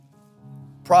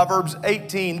Proverbs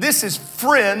 18. This is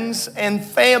Friends and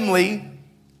Family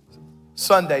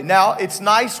Sunday. Now, it's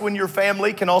nice when your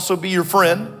family can also be your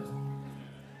friend.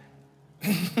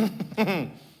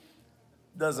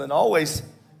 Doesn't always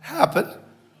happen.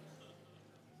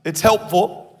 It's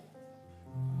helpful.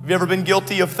 Have you ever been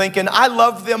guilty of thinking, I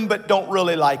love them but don't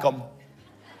really like them?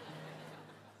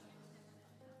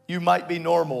 You might be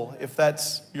normal if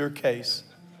that's your case.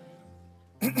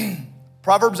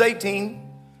 Proverbs 18,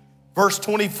 verse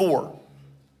 24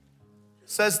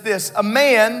 says this, a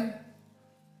man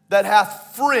that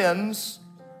hath friends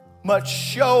must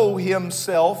show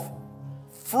himself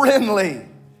friendly.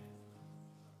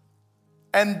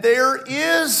 And there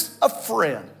is a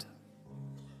friend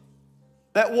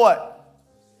that what?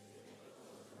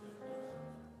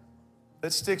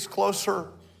 That sticks closer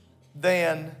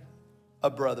than a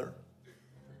brother.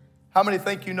 How many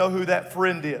think you know who that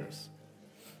friend is?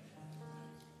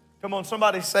 Come on,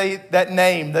 somebody say that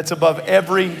name that's above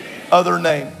every other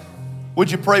name. Would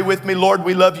you pray with me? Lord,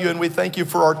 we love you and we thank you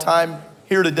for our time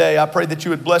here today. I pray that you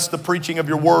would bless the preaching of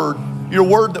your word. Your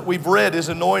word that we've read is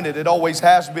anointed. It always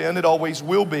has been. It always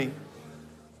will be.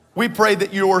 We pray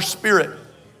that your spirit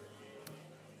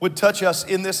would touch us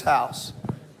in this house.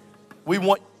 We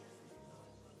want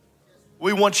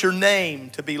your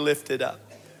name to be lifted up.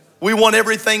 We want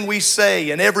everything we say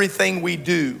and everything we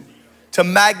do to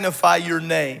magnify your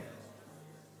name,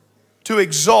 to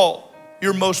exalt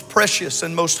your most precious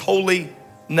and most holy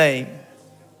name.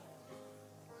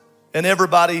 And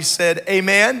everybody said,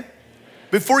 amen.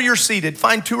 Before you're seated,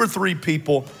 find 2 or 3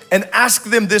 people and ask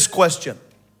them this question.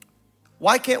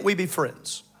 Why can't we be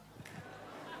friends?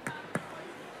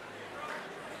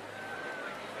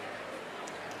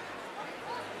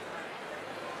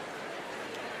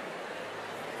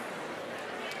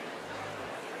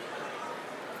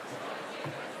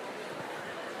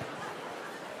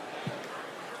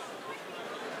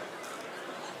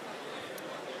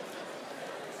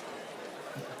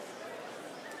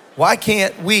 Why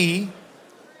can't we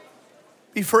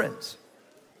be friends?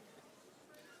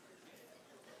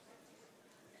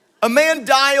 A man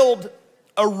dialed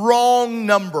a wrong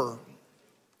number.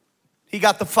 He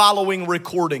got the following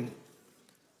recording.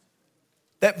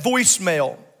 That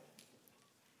voicemail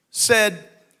said,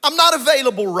 I'm not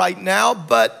available right now,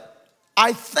 but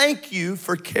I thank you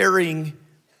for caring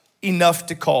enough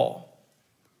to call.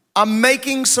 I'm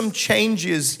making some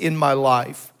changes in my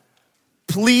life.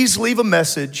 Please leave a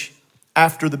message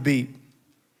after the beep.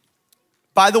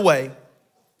 By the way,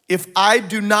 if I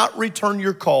do not return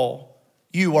your call,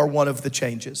 you are one of the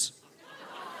changes.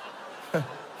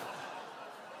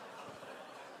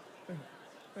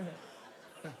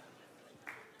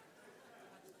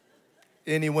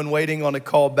 Anyone waiting on a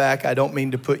call back, I don't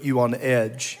mean to put you on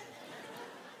edge.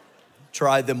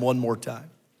 Try them one more time.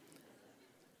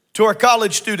 To our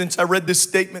college students, I read this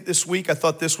statement this week. I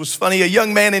thought this was funny. A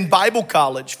young man in Bible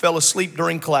college fell asleep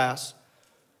during class.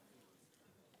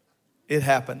 It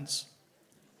happens.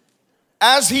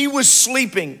 As he was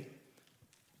sleeping,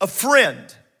 a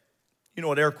friend, you know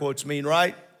what air quotes mean,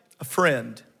 right? A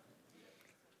friend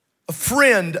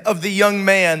of the young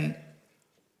man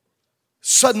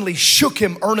suddenly shook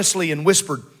him earnestly and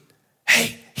whispered,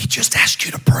 hey, he just asked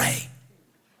you to pray.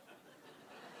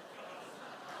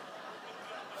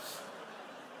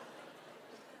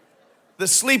 The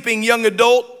sleeping young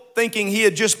adult, thinking he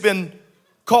had just been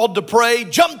called to pray,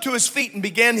 jumped to his feet and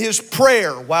began his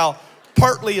prayer while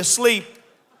partly asleep,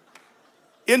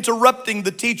 interrupting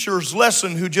the teacher's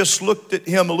lesson, who just looked at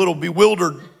him a little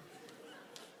bewildered.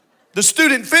 The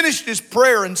student finished his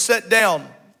prayer and sat down.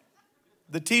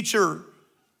 The teacher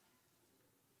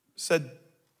said,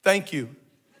 thank you,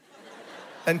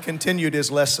 and continued his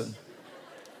lesson.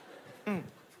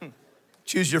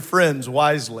 Choose your friends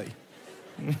wisely.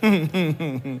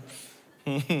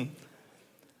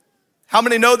 How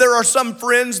many know there are some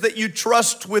friends that you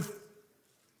trust with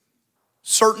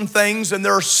certain things, and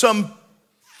there are some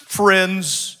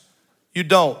friends you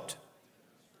don't?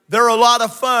 They're a lot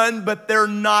of fun, but they're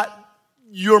not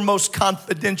your most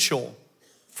confidential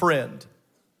friend.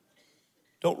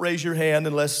 Don't raise your hand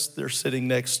unless they're sitting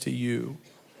next to you.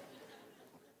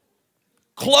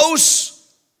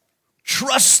 Close,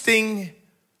 trusting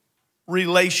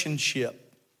relationship.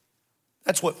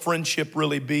 That's what friendship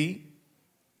really be.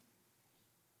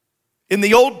 In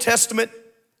the Old Testament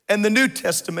and the New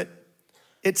Testament,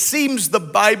 it seems the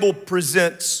Bible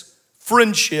presents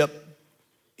friendship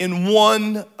in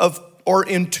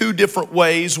in 2 different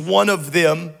ways. One of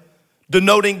them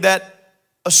denoting that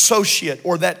associate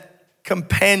or that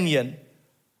companion,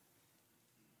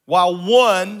 while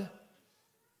one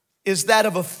is that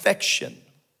of affection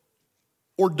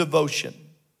or devotion.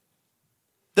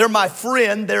 they're my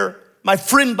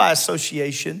friend by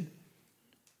association,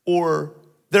 or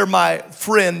they're my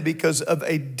friend because of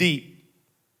a deep,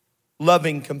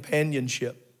 loving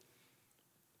companionship.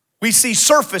 We see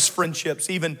surface friendships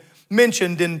even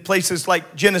mentioned in places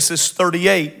like Genesis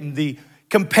 38, and the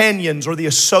companions or the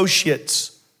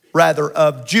associates, rather,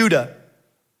 of Judah.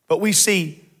 But we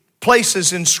see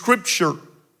places in Scripture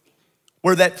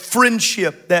where that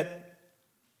friendship, that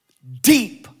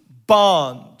deep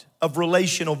bond of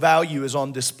relational value is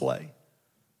on display.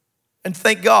 And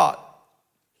thank God.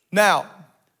 Now,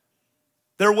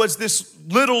 there was this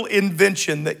little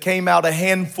invention that came out a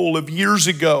handful of years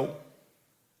ago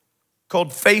called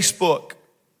Facebook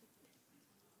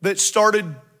that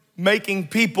started making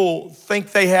people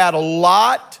think they had a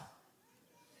lot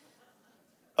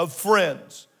of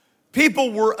friends.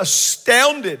 People were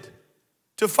astounded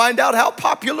to find out how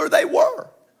popular they were.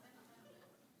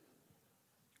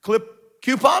 Clip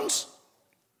coupons?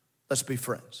 Let's be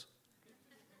friends.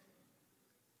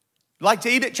 Like to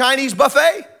eat at Chinese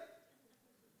buffet?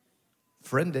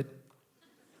 Friended.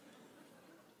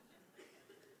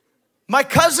 My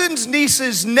cousin's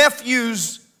niece's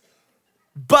nephew's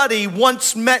buddy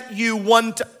once met you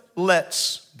one time.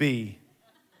 Let's be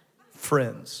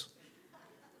friends.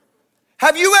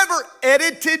 Have you ever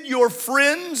edited your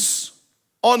friends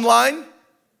online?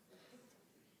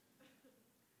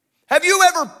 Have you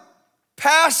ever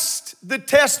passed the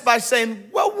test by saying,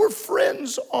 well, we're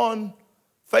friends on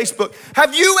Facebook?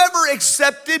 Have you ever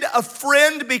accepted a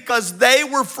friend because they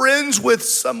were friends with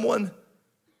someone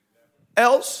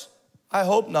else? I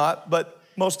hope not, but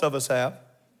most of us have.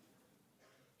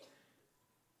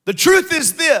 The truth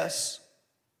is this: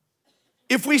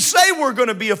 if we say we're going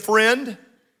to be a friend,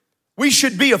 we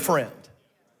should be a friend.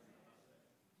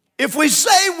 If we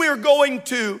say we're going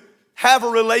to have a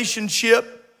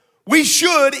relationship, we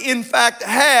should, in fact,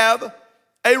 have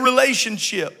a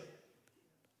relationship.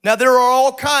 Now, there are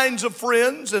all kinds of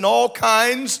friends and all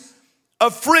kinds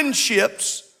of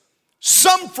friendships.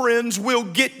 Some friends will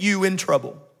get you in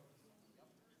trouble.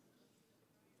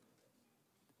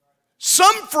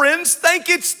 Some friends think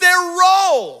it's their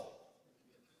role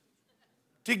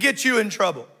to get you in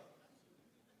trouble.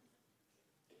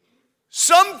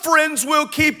 Some friends will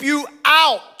keep you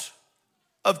out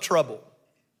of trouble.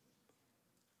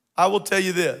 I will tell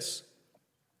you this: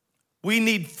 we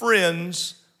need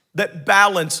friends that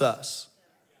balance us.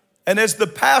 And as the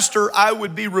pastor, I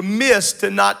would be remiss to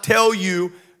not tell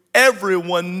you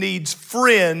everyone needs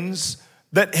friends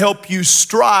that help you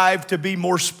strive to be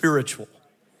more spiritual.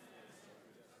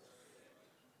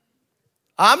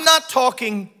 I'm not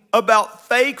talking about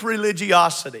fake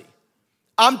religiosity.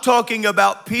 I'm talking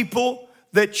about people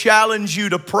that challenge you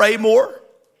to pray more,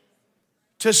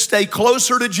 to stay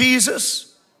closer to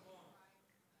Jesus,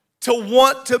 to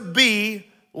want to be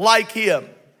like Him.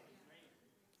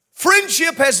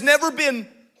 Friendship has never been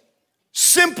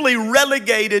simply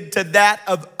relegated to that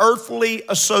of earthly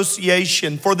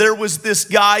association. For there was this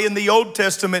guy in the Old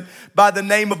Testament by the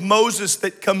name of Moses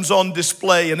that comes on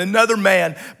display, and another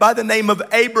man by the name of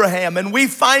Abraham. And we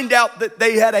find out that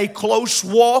they had a close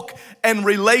walk and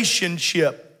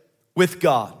relationship with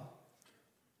God.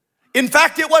 In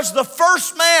fact, it was the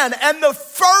first man and the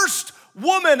first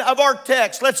woman of our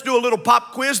text. Let's do a little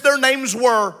pop quiz. Their names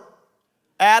were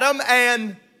Adam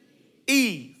and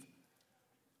Eve.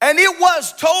 And it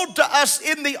was told to us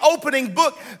in the opening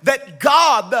book that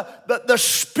God, the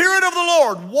Spirit of the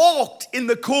Lord, walked in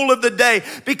the cool of the day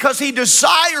because He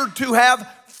desired to have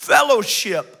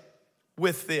fellowship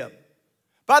with them.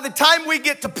 By the time we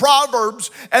get to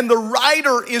Proverbs and the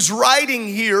writer is writing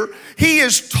here, he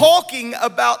is talking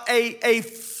about a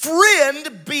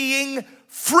friend being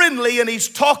friendly, and he's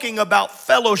talking about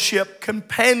fellowship,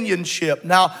 companionship.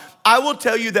 Now, I will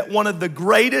tell you that one of the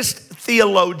greatest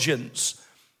theologians,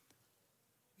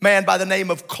 man by the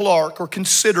name of Clark, or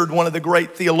considered one of the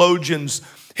great theologians,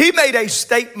 he made a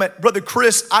statement, Brother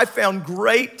Chris, I found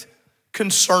great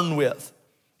concern with.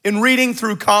 In reading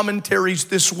through commentaries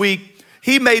this week,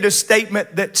 he made a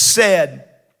statement that said,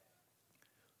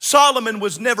 Solomon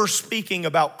was never speaking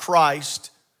about Christ.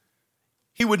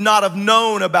 He would not have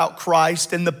known about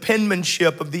Christ, and the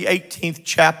penmanship of the 18th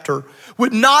chapter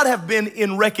would not have been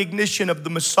in recognition of the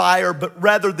Messiah, but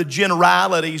rather the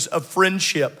generalities of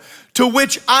friendship. To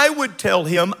which I would tell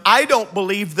him, I don't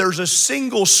believe there's a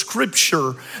single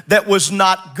scripture that was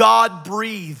not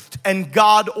God-breathed and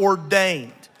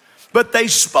God-ordained. But they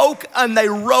spoke and they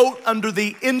wrote under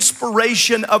the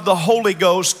inspiration of the Holy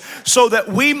Ghost so that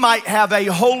we might have a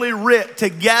holy writ to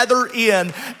gather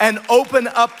in and open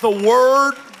up the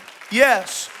Word.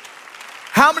 Yes.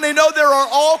 How many know there are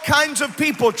all kinds of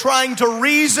people trying to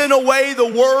reason away the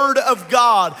Word of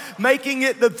God, making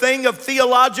it the thing of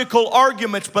theological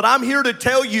arguments? But I'm here to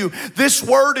tell you, this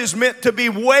Word is meant to be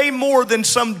way more than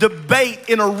some debate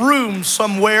in a room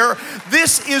somewhere.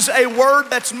 This is a Word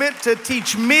that's meant to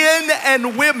teach men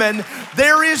and women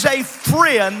there is a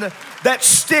friend that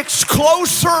sticks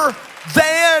closer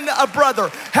than a brother.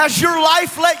 Has your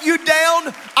life let you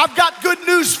down? I've got good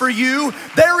news for you.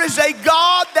 There is a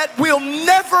God that will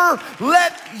never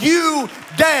let you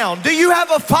down. Do you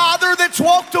have a father that's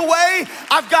walked away?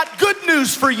 I've got good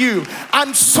news for you.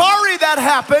 I'm sorry that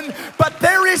happened, but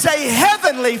there is a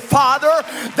heavenly Father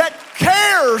that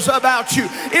cares about you.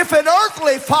 If an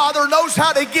earthly father knows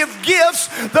how to give gifts,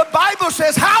 the Bible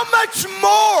says, how much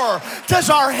more does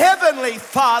our heavenly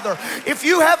Father? If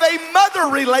you have a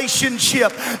mother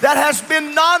relationship that has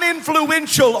been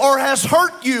non-influential or has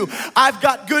hurt you, I've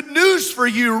got good news for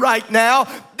you right now.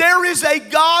 There is a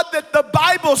God that the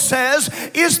Bible says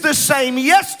is the same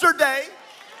yesterday,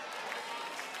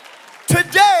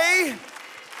 today,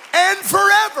 and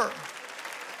forever.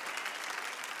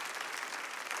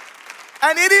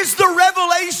 And it is the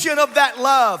revelation of that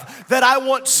love that I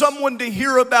want someone to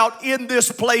hear about in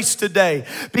this place today.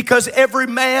 Because every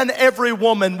man, every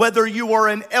woman, whether you are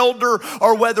an elder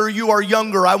or whether you are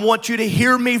younger, I want you to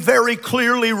hear me very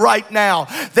clearly right now.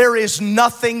 There is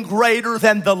nothing greater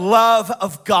than the love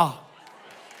of God.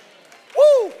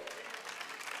 Woo!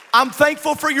 I'm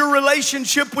thankful for your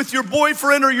relationship with your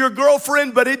boyfriend or your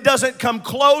girlfriend, but it doesn't come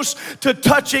close to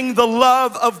touching the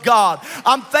love of God.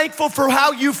 I'm thankful for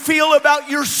how you feel about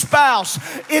your spouse.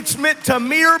 It's meant to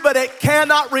mirror, but it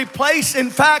cannot replace. In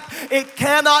fact, it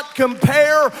cannot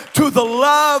compare to the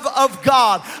love of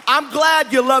God. I'm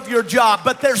glad you love your job,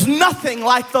 but there's nothing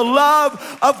like the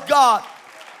love of God.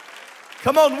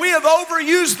 Come on, we have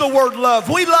overused the word love.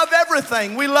 We love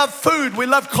everything. We love food. We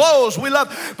love clothes.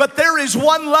 But there is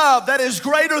one love that is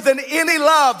greater than any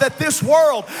love that this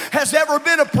world has ever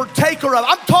been a partaker of.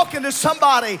 I'm talking to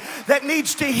somebody that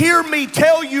needs to hear me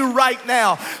tell you right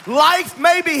now. Life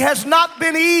maybe has not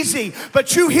been easy,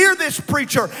 but you hear this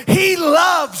preacher. He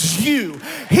loves you.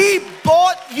 He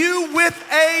bought you with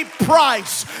a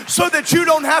price so that you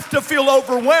don't have to feel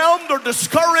overwhelmed or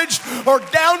discouraged or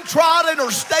downtrodden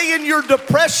or stay in your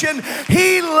depression.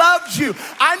 He loves you.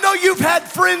 I know you've had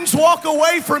friends walk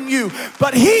away from you,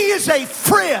 but He is a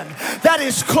friend that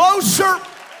is closer.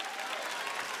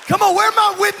 Come on, where are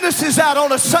my witnesses at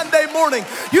on a Sunday morning?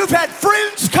 You've had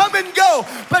friends come and go,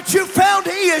 but you found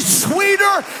He is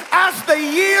sweeter as the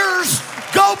years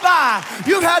go by.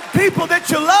 You've had people that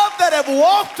you love that have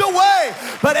walked away,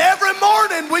 but every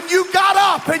morning when you got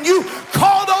up and you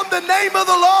called on the name of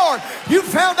the Lord, you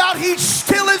found out He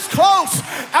still as close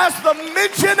as the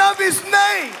mention of His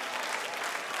name.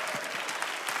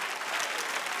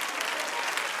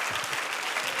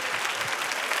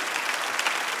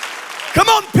 Come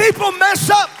on, people mess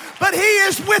up, but He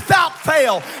is without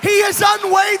fail. He is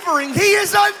unwavering. He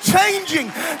is unchanging.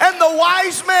 And the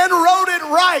wise man wrote it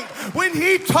right when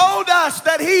he told us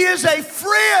that He is a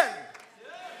friend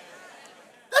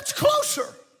that's closer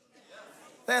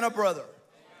than a brother.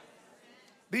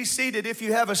 Be seated. If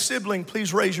you have a sibling,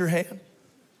 please raise your hand.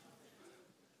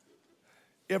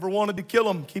 You ever wanted to kill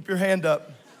them? Keep your hand up.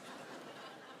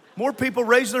 More people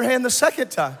raised their hand the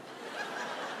second time.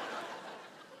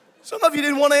 Some of you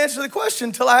didn't want to answer the question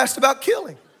until I asked about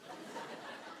killing.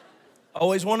 I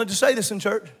always wanted to say this in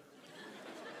church.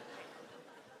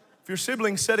 If your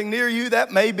sibling's sitting near you,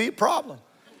 that may be a problem.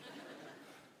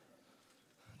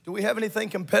 Do we have anything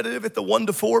competitive at the 1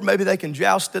 to 4? Maybe they can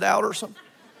joust it out or something.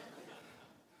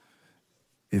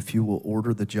 If you will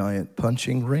order the giant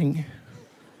punching ring.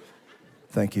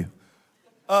 Thank you.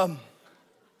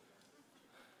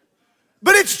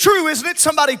 But it's true, isn't it?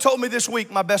 Somebody told me this week,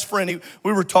 my best friend,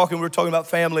 we were talking about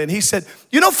family, and he said,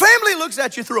 you know, family looks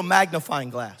at you through a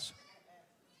magnifying glass.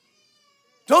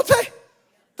 Don't they?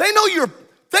 They know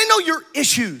your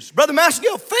issues. Brother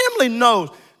Massagill, family knows.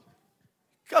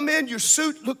 Come in, your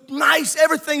suit look nice,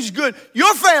 everything's good.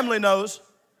 Your family knows.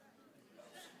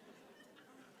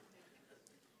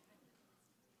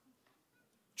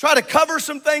 Try to cover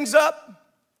some things up.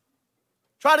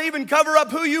 Try to even cover up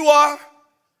who you are.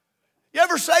 You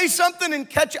ever say something and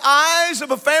catch eyes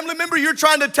of a family member? You're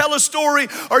trying to tell a story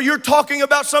or you're talking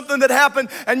about something that happened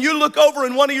and you look over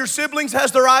and one of your siblings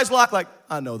has their eyes locked like,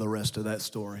 I know the rest of that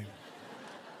story.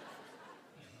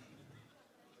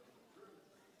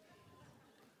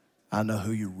 I know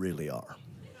who you really are.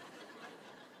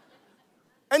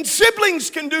 And siblings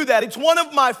can do that. It's one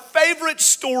of my favorite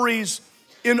stories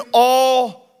in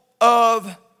all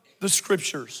of the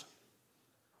scriptures.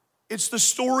 It's the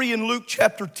story in Luke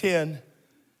chapter 10.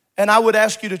 And I would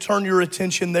ask you to turn your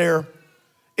attention there.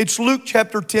 It's Luke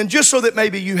chapter 10, just so that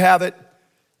maybe you have it.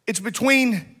 It's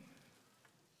between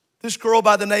this girl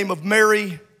by the name of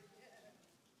Mary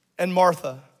and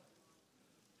Martha.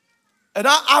 And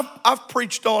I've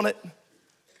preached on it.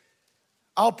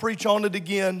 I'll preach on it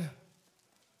again.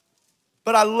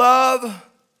 But I love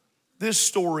this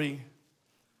story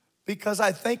because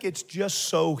I think it's just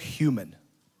so human.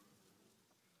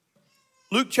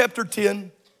 Luke chapter 10,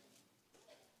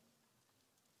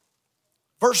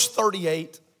 verse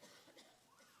 38.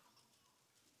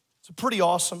 It's a pretty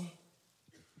awesome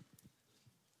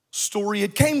story.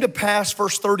 It came to pass,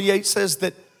 verse 38 says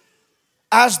that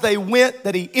as they went,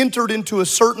 that he entered into a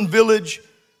certain village,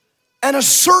 and a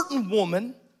certain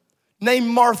woman named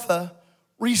Martha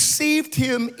received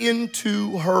him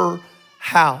into her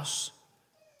house.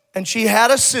 And she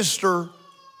had a sister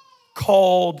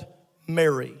called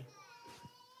Mary.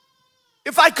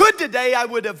 If I could today, I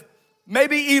would have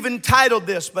maybe even titled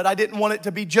this, but I didn't want it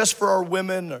to be just for our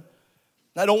women. Or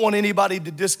I don't want anybody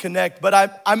to disconnect, but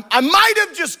I might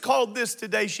have just called this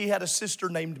today, she had a sister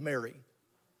named Mary.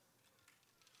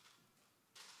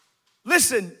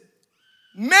 Listen,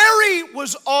 Mary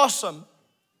was awesome,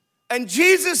 and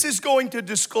Jesus is going to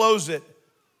disclose it,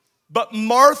 but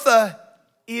Martha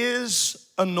is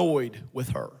annoyed with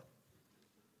her.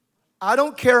 I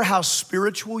don't care how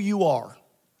spiritual you are,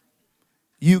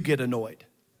 you get annoyed.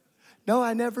 No,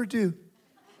 I never do.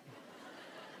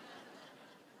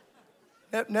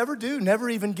 Never do, never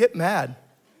even get mad.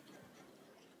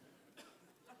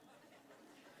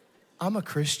 I'm a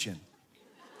Christian.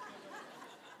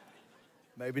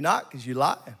 Maybe not, because you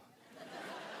lie.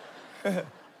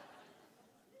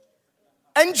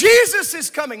 And Jesus is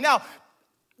coming. Now,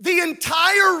 the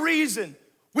entire reason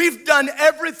we've done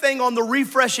everything on the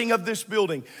refreshing of this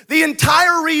building, the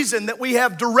entire reason that we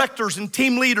have directors and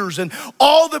team leaders and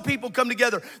all the people come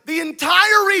together, the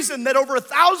entire reason that over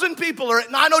 1,000 people are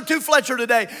at 902 Fletcher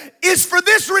today is for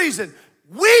this reason.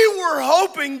 We were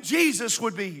hoping Jesus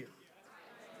would be here.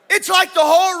 It's like the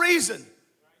whole reason.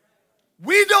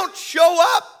 We don't show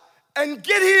up and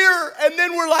get here and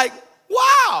then we're like,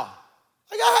 wow,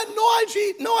 I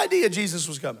had no idea Jesus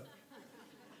was coming.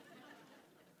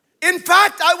 In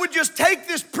fact, I would just take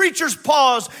this preacher's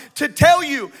pause to tell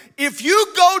you, if you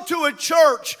go to a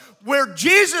church where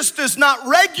Jesus does not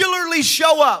regularly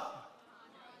show up,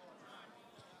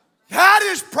 that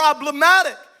is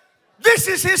problematic. This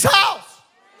is his house.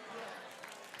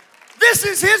 This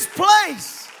is his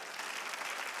place.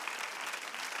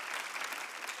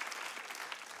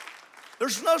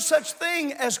 There's no such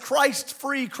thing as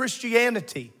Christ-free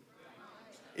Christianity,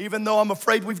 even though I'm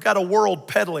afraid we've got a world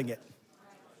peddling it.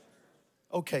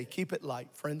 Okay, keep it light,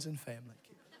 friends and family.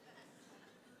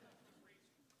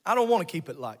 I don't want to keep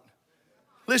it light.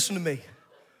 Listen to me.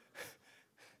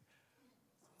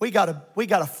 We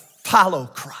gotta follow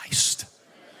Christ.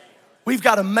 We've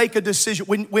got to make a decision.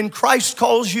 When Christ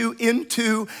calls you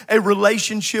into a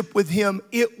relationship with him,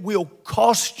 it will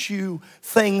cost you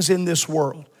things in this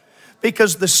world.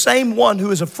 Because the same one who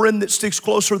is a friend that sticks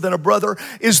closer than a brother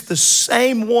is the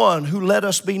same one who let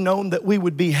us be known that we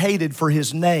would be hated for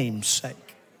his name's sake.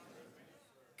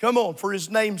 Come on, for his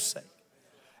name's sake.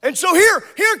 And so here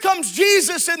comes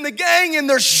Jesus and the gang, and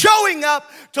they're showing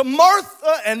up to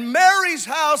Martha and Mary's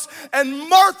house. And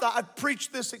Martha, I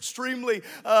preached this extremely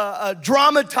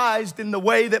dramatized in the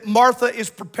way that Martha is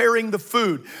preparing the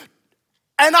food.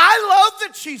 And I love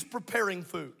that she's preparing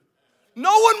food.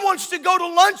 No one wants to go to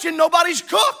lunch and nobody's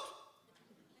cooked.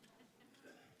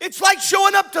 It's like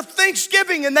showing up to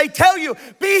Thanksgiving and they tell you,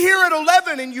 be here at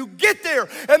 11, and you get there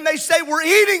and they say, we're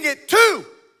eating at 2.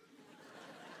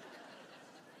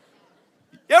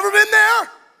 You ever been there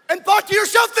and thought to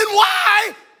yourself, then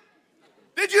why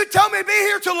did you tell me to be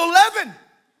here till 11?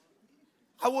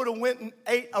 I would have went and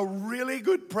ate a really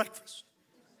good breakfast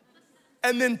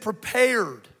and then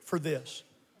prepared for this.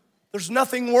 There's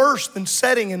nothing worse than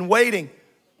sitting and waiting.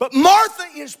 But Martha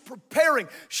is preparing.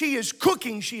 She is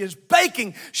cooking. She is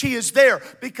baking. She is there.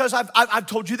 Because I've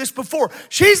told you this before.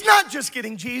 She's not just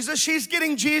getting Jesus. She's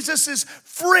getting Jesus'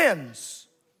 friends.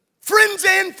 Friends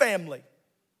and family.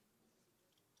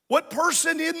 What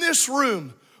person in this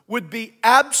room would be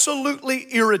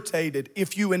absolutely irritated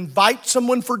if you invite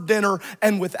someone for dinner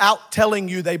and without telling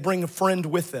you they bring a friend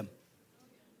with them?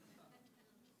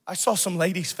 I saw some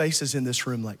ladies' faces in this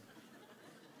room like,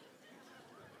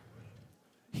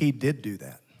 he did do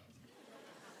that.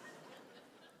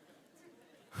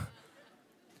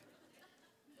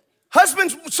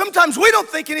 Husbands, sometimes we don't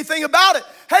think anything about it.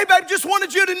 Hey, babe, just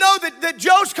wanted you to know that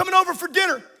Joe's coming over for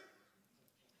dinner.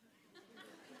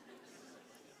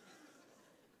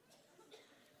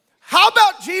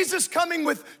 Jesus coming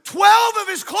with 12 of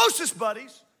his closest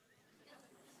buddies.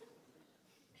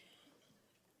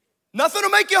 Nothing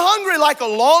will make you hungry like a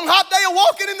long, hot day of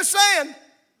walking in the sand.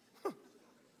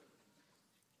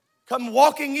 Come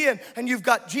walking in, and you've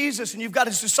got Jesus, and you've got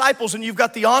his disciples, and you've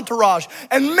got the entourage.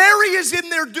 And Mary is in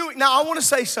there doing. Now, I want to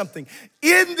say something.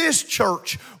 In this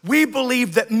church, we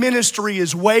believe that ministry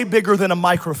is way bigger than a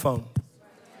microphone.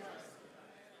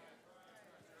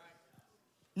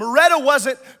 Moretta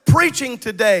wasn't preaching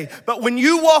today, but when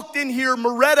you walked in here,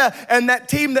 Moretta and that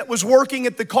team that was working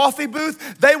at the coffee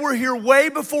booth, they were here way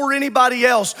before anybody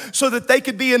else so that they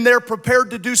could be in there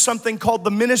prepared to do something called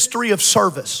the ministry of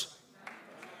service.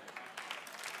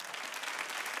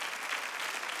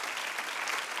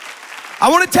 I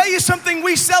want to tell you something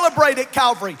we celebrate at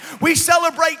Calvary. We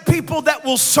celebrate people that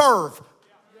will serve.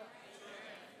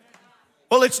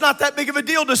 Well, it's not that big of a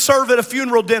deal to serve at a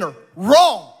funeral dinner.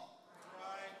 Wrong.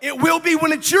 It will be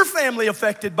when it's your family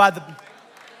affected by the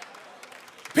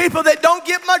people that don't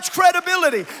get much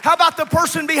credibility. How about the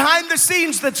person behind the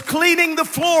scenes that's cleaning the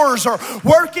floors or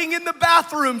working in the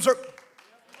bathrooms? Or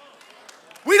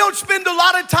we don't spend a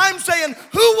lot of time saying,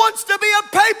 who wants to be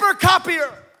a paper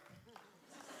copier?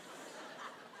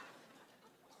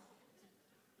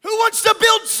 Who wants to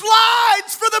build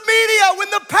slides for the media when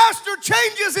the pastor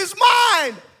changes his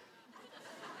mind?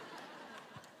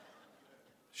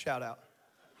 Shout out.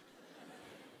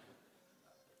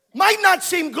 Might not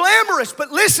seem glamorous,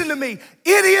 but listen to me.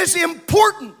 It is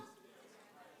important.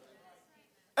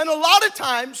 And a lot of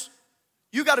times,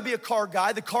 you got to be a car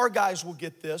guy. The car guys will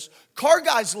get this. Car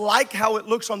guys like how it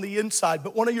looks on the inside,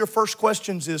 but one of your first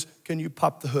questions is, can you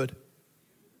pop the hood?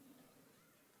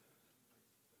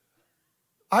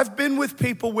 I've been with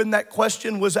people when that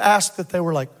question was asked that they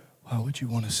were like, why would you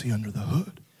want to see under the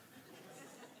hood?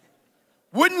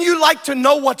 Wouldn't you like to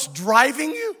know what's driving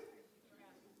you?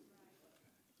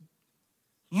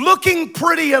 Looking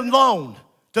pretty alone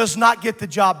does not get the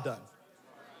job done.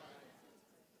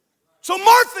 So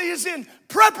Martha is in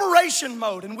preparation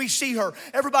mode, and we see her.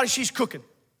 Everybody, she's cooking.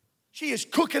 She is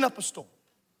cooking up a storm.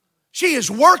 She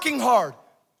is working hard.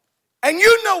 And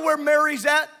you know where Mary's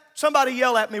at. Somebody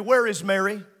yell at me, where is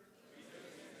Mary?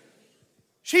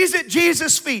 She's at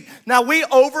Jesus' feet. Now, we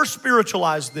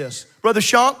over-spiritualize this. Brother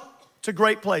Shank, it's a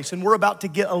great place, and we're about to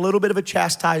get a little bit of a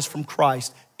chastise from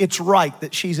Christ. It's right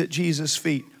that she's at Jesus'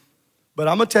 feet. But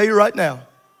I'm going to tell you right now,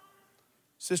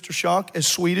 Sister Shank, as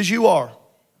sweet as you are,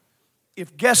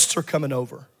 if guests are coming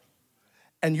over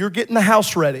and you're getting the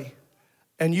house ready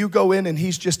and you go in and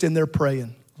he's just in there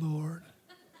praying, Lord,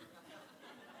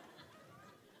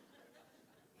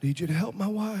 need you to help my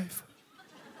wife.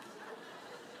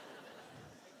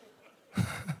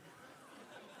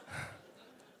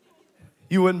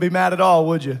 You wouldn't be mad at all,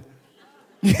 would you?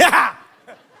 Yeah.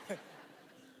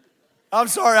 I'm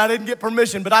sorry, I didn't get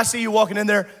permission, but I see you walking in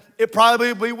there. It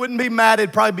probably we wouldn't be mad.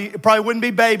 It probably wouldn't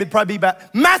be babe. It'd probably be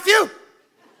Matthew.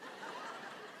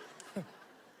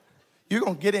 You're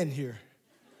gonna get in here,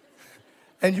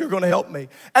 and you're gonna help me.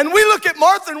 And we look at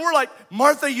Martha, and we're like,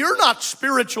 Martha, you're not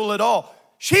spiritual at all.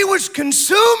 She was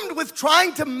consumed with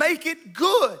trying to make it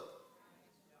good.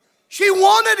 She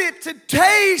wanted it to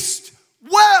taste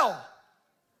well.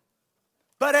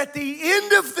 But at the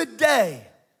end of the day,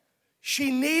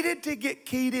 she needed to get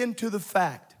keyed into the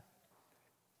fact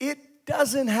it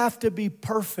doesn't have to be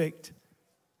perfect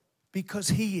because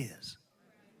he is.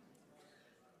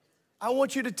 I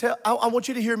want you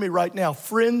to hear me right now.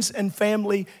 Friends and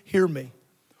family, hear me.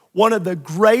 One of the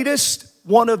greatest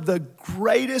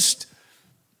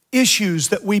issues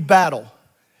that we battle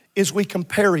is we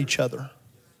compare each other.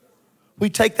 We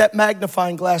take that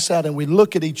magnifying glass out and we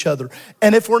look at each other.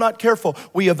 And if we're not careful,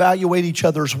 we evaluate each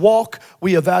other's walk.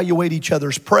 We evaluate each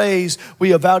other's praise.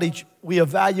 We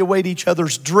evaluate each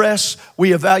other's dress.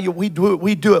 We do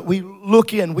it. We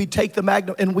look in, we take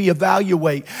the and we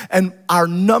evaluate. And our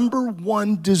number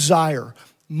one desire,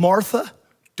 Martha,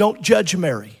 don't judge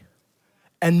Mary.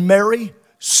 And Mary,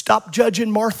 stop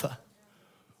judging Martha.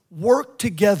 Work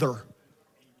together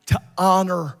to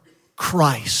honor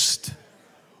Christ.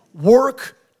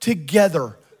 Work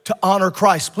together to honor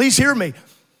Christ. Please hear me.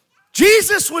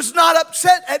 Jesus was not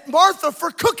upset at Martha for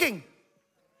cooking.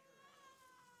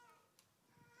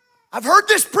 I've heard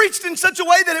this preached in such a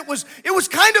way that it was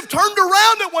kind of turned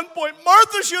around at one point.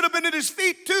 Martha should have been at his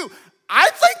feet too. I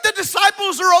think the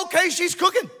disciples are okay she's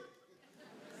cooking.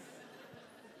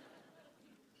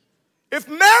 If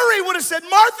Mary would have said,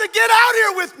 Martha, get out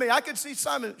here with me, I could see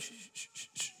Simon.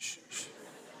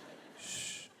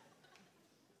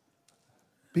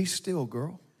 Be still,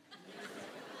 girl.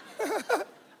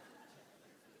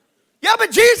 Yeah,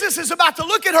 but Jesus is about to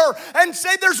look at her and say,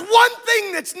 there's one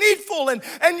thing that's needful,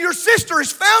 and your sister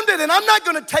has found it, and I'm not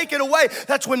going to take it away.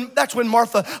 That's when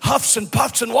Martha huffs and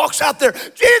puffs and walks out there.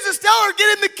 Jesus, tell her,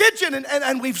 get in the kitchen.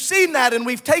 And we've seen that, and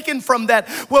we've taken from that,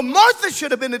 well, Martha should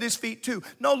have been at his feet too.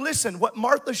 No, listen, what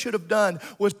Martha should have done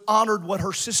was honored what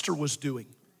her sister was doing.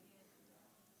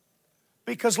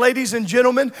 Because, ladies and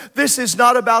gentlemen, this is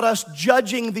not about us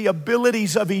judging the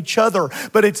abilities of each other,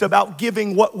 but it's about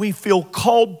giving what we feel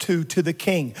called to the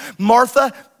King.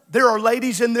 Martha, there are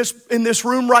ladies in this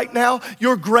room right now.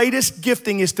 Your greatest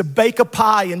gifting is to bake a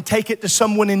pie and take it to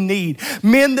someone in need.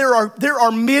 Men, there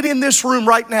are men in this room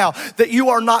right now that you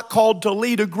are not called to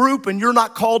lead a group and you're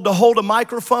not called to hold a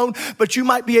microphone, but you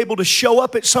might be able to show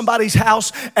up at somebody's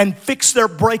house and fix their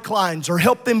brake lines or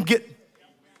help them get.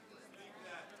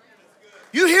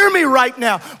 You hear me right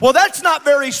now? Well, that's not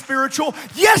very spiritual.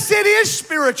 Yes, it is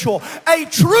spiritual. A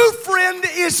true friend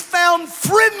is found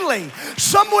friendly.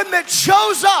 Someone that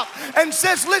shows up and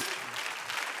says, listen,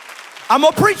 I'm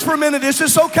going to preach for a minute. Is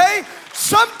this okay?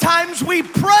 Sometimes we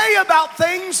pray about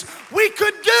things we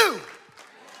could do.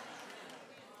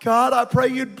 God, I pray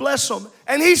you'd bless them.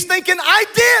 And he's thinking, I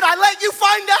did. I let you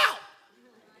find out.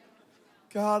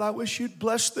 God, I wish you'd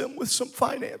bless them with some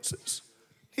finances.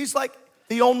 He's like,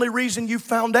 the only reason you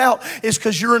found out is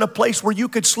because you're in a place where you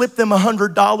could slip them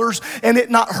 $100 and it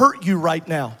not hurt you right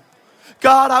now.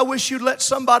 God, I wish you'd let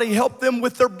somebody help them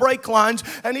with their brake lines.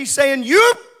 And he's saying, you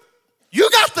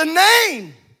got the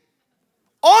name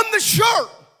on the shirt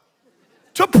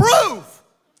to prove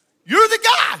you're the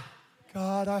guy.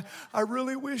 God, I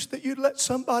really wish that you'd let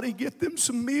somebody get them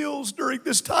some meals during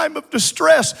this time of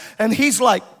distress. And he's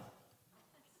like,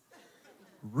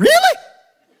 really?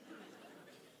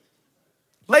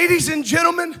 Ladies and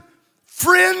gentlemen,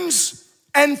 friends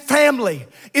and family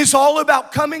is all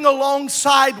about coming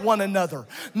alongside one another,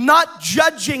 not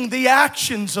judging the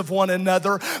actions of one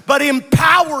another, but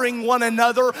empowering one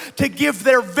another to give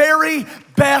their very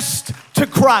best to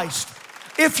Christ.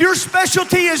 If your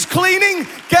specialty is cleaning,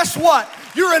 guess what?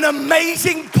 You're an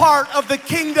amazing part of the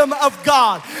kingdom of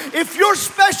God. If your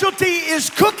specialty is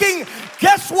cooking,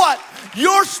 guess what?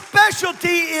 Your specialty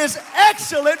is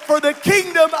excellent for the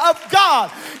kingdom of God.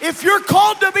 If you're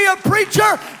called to be a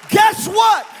preacher, guess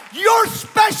what? Your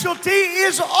specialty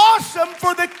is awesome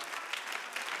for the...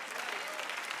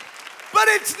 But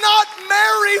it's not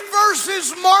Mary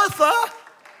versus Martha.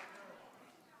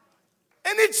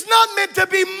 And it's not meant to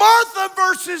be Martha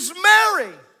versus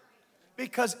Mary.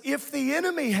 Because if the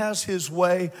enemy has his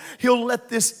way, he'll let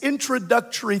this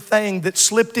introductory thing that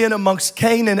slipped in amongst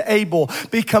Cain and Abel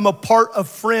become a part of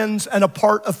friends and a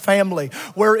part of family,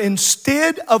 where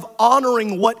instead of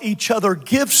honoring what each other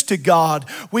gives to God,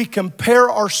 we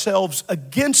compare ourselves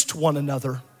against one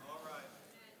another.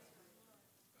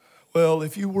 Well,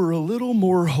 if you were a little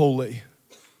more holy,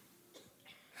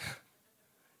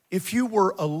 if you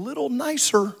were a little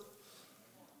nicer,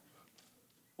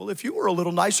 well, if you were a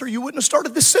little nicer, you wouldn't have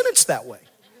started this sentence that way.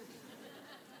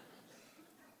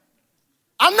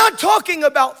 I'm not talking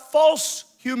about false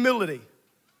humility.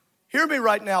 Hear me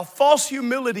right now. False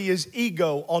humility is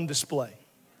ego on display.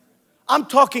 I'm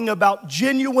talking about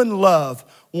genuine love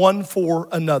one for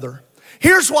another.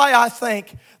 Here's why I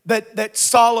think that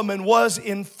Solomon was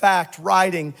in fact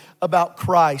writing about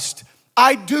Christ.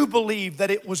 I do believe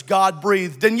that it was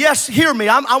God-breathed. And yes, hear me,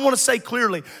 I want to say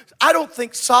clearly, I don't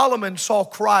think Solomon saw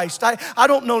Christ. I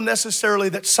don't know necessarily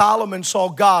that Solomon saw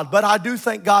God, but I do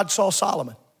think God saw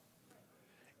Solomon.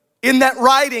 In that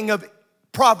writing of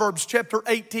Proverbs chapter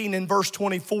 18 and verse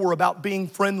 24 about being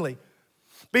friendly,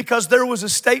 because there was a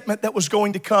statement that was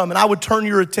going to come, and I would turn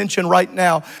your attention right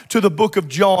now to the book of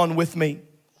John with me.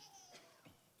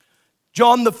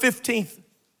 John the 15th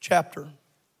chapter.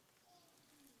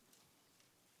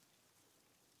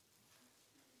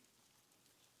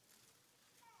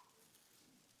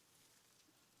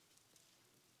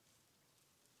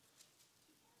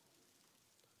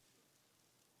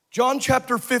 John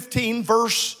chapter 15,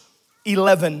 verse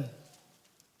 11.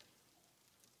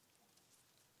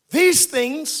 These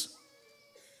things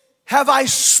have I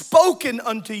spoken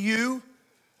unto you,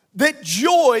 that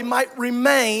joy might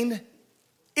remain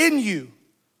in you,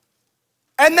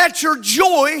 and that your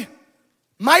joy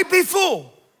might be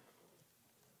full.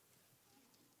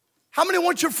 How many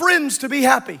want your friends to be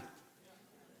happy?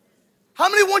 How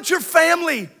many want your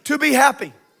family to be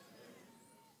happy?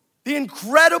 The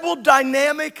incredible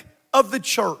dynamic of the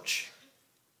church,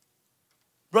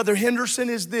 Brother Henderson,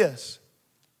 is this.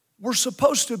 We're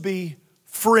supposed to be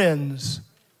friends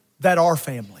that are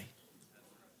family.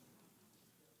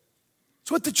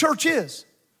 That's what the church is.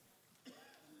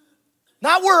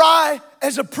 Not where I,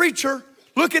 as a preacher,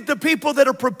 look at the people that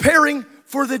are preparing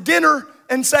for the dinner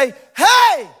and say,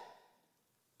 hey,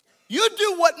 you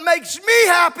do what makes me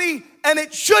happy and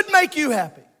it should make you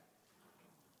happy.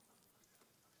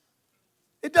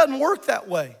 It doesn't work that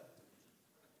way.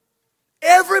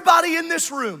 Everybody in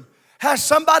this room has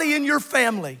somebody in your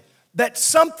family that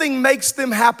something makes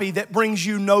them happy that brings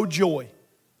you no joy.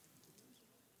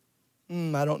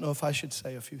 I don't know if I should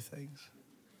say a few things.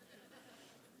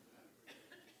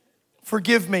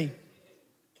 Forgive me.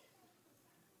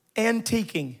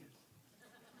 Antiquing.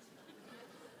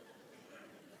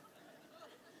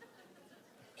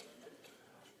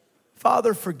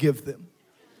 Father, forgive them,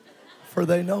 for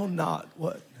they know not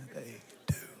what they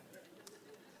do.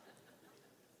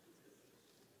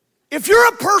 If you're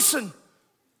a person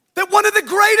that one of the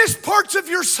greatest parts of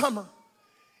your summer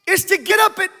is to get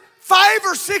up at 5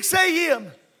 or 6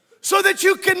 a.m. so that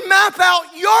you can map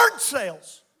out yard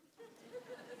sales.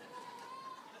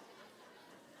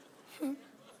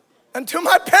 And to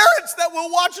my parents that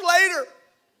will watch later,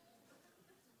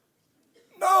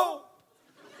 no.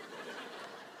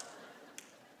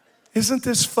 Isn't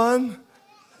this fun?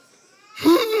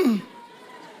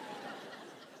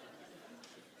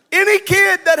 Any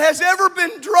kid that has ever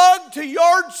been drugged to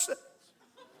yard sales,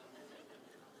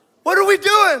 what are we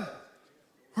doing?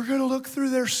 We're going to look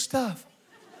through their stuff.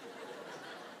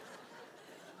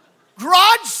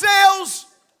 Garage sales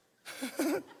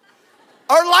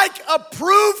are like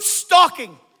approved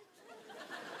stalking.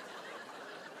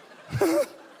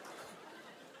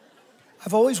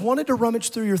 I've always wanted to rummage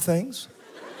through your things.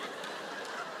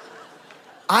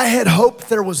 I had hoped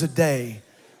there was a day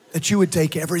that you would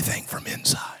take everything from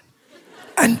inside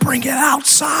and bring it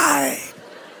outside.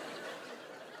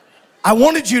 I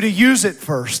wanted you to use it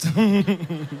first.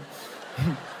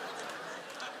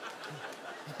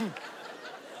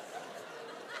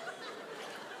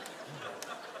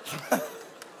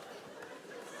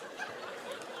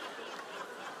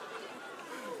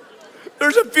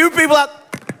 There's a few people out.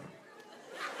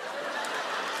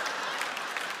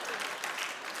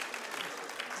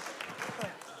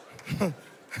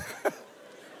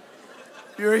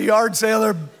 You're a yard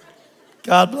sailor.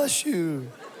 God bless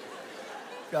you.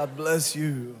 God bless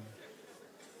you.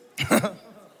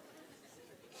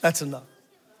 That's enough.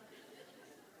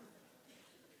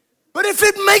 But if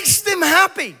it makes them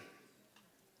happy,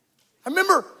 I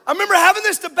remember having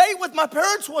this debate with my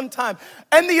parents one time,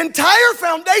 and the entire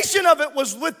foundation of it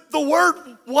was with the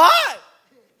word why.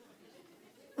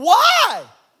 Why?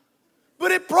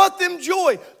 But it brought them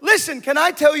joy. Listen, can I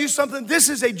tell you something? This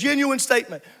is a genuine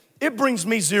statement. It brings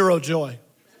me zero joy.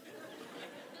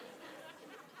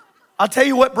 I'll tell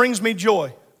you what brings me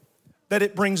joy, that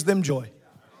it brings them joy.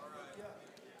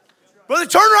 Brother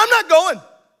Turner, I'm not going.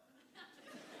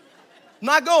 I'm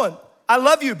not going. I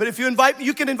love you, but if you invite me,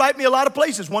 you can invite me a lot of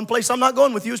places. One place I'm not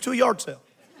going with you is to a yard sale.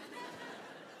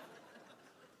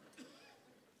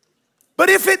 But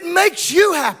if it makes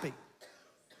you happy,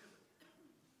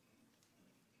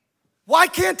 why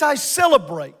can't I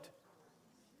celebrate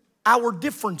our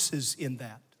differences in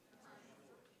that?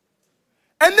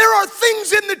 And there are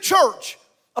things in the church,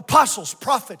 apostles,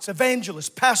 prophets, evangelists,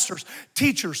 pastors,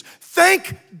 teachers.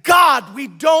 Thank God we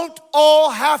don't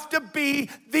all have to be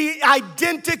the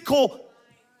identical.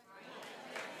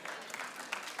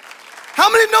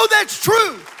 How many know that's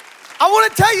true? I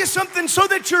want to tell you something so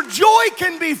that your joy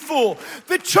can be full.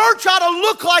 The church ought to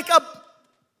look like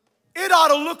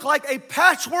a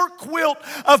patchwork quilt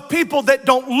of people that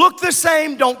don't look the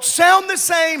same, don't sound the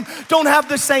same, don't have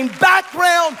the same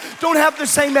background, don't have the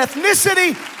same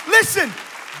ethnicity. Listen,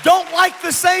 don't like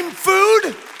the same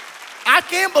food. I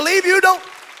can't believe you don't.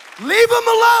 Leave them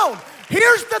alone.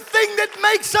 Here's the thing that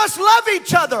makes us love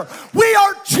each other. We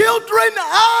are children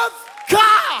of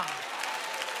God.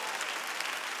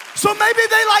 So maybe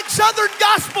they like Southern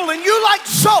gospel and you like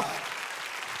soul.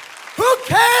 Who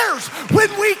cares? When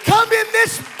we come in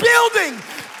this building,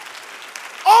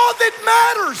 all that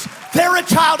matters, they're a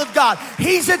child of God.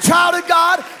 He's a child of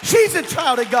God. She's a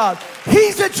child of God.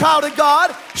 He's a child of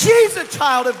God. She's a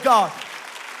child of God.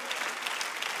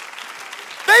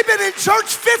 They've been in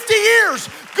church 50 years.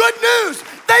 Good news.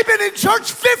 They've been in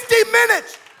church 50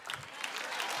 minutes.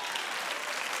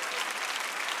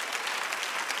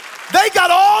 They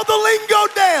got all the lingo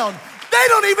down. They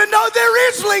don't even know there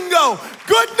is lingo.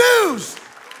 Good news.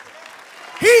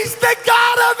 He's the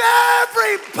God of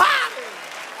everybody.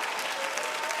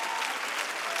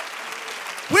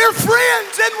 We're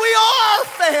friends and we are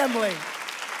family.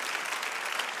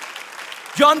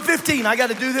 John 15, I got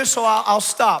to do this, so I'll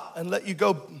stop and let you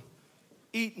go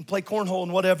eat and play cornhole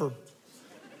and whatever.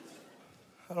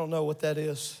 I don't know what that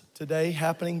is today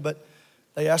happening, but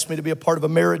They asked me to be a part of a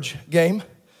marriage game.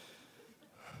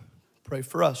 Pray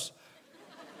for us.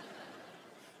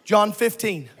 John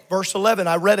 15, verse 11,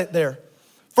 I read it there.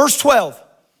 Verse 12,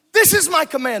 this is my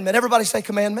commandment. Everybody say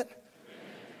commandment.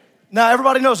 Now,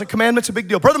 everybody knows a commandment's a big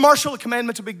deal. Brother Marshall, a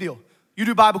commandment's a big deal. You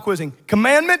do Bible quizzing.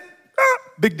 Commandment,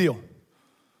 big deal.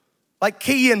 Like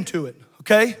key into it,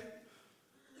 okay?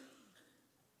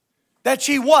 That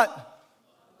ye what?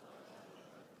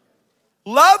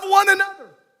 Love one another.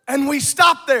 And we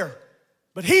stop there.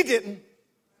 But he didn't.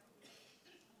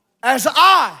 As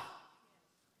I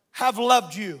have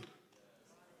loved you.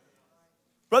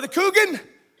 Brother Coogan,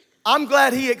 I'm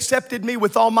glad he accepted me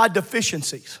with all my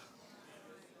deficiencies.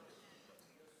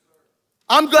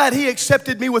 I'm glad he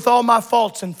accepted me with all my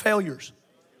faults and failures.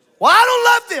 Well, I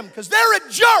don't love them because they're a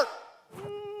jerk.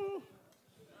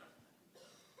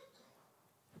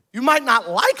 You might not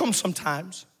like them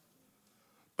sometimes,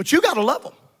 but you got to love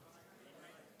them.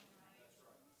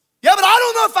 Yeah, but I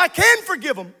don't know if I can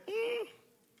forgive them.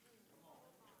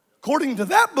 According to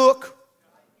that book,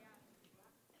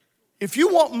 if you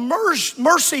want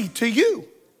mercy to you,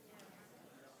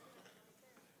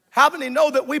 how many know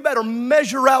that we better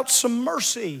measure out some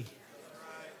mercy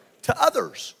to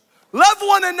others? Love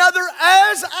one another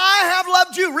as I have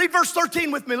loved you. Read verse 13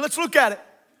 with me. Let's look at it.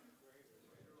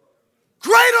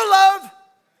 Greater love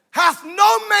hath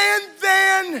no man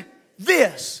than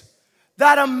this,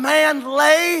 that a man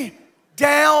lay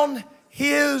down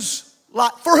his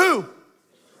life. For who?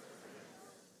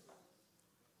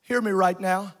 Hear me right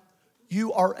now.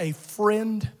 You are a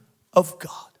friend of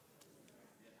God.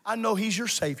 I know he's your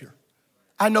Savior.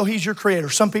 I know he's your creator.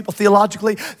 Some people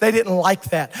theologically, they didn't like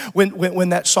that when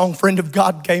that song, Friend of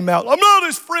God, came out. I'm not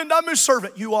his friend, I'm his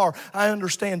servant. You are, I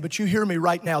understand, but you hear me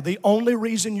right now. The only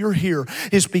reason you're here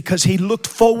is because he looked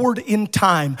forward in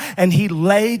time and he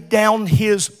laid down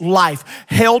his life.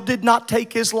 Hell did not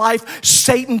take his life.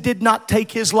 Satan did not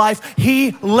take his life.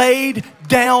 He laid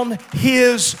down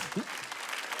his life.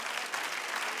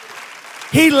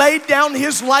 He laid down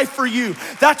his life for you.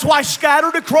 That's why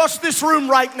scattered across this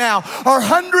room right now are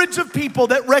hundreds of people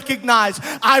that recognize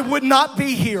I would not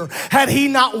be here had he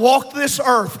not walked this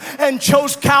earth and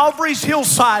chose Calvary's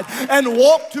hillside and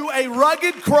walked to a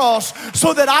rugged cross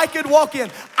so that I could walk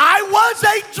in. I was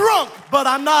a drunk, but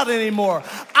I'm not anymore.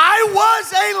 I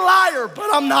was a liar, but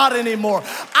I'm not anymore.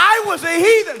 I was a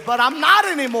heathen, but I'm not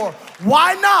anymore.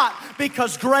 Why not?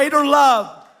 Because greater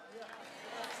love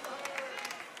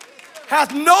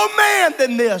hath no man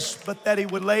than this, but that he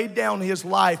would lay down his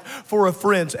life for a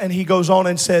friend. And he goes on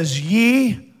and says,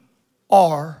 ye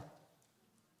are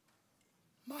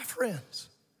my friends,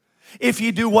 if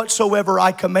ye do whatsoever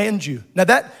I command you. Now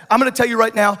that, I'm going to tell you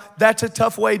right now, that's a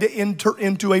tough way to enter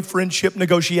into a friendship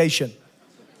negotiation.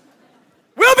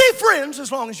 We'll be friends as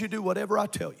long as you do whatever I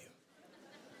tell you.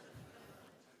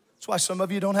 That's why some of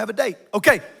you don't have a date.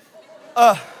 Okay,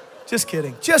 just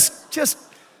kidding. Just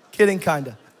kidding,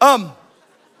 kinda.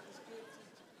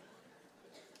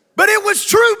 But it was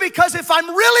true, because if I'm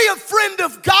really a friend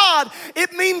of God,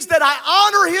 it means that I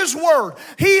honor his word.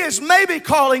 He is maybe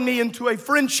calling me into a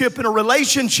friendship and a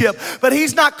relationship, but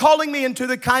he's not calling me into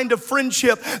the kind of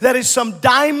friendship that is some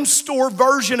dime store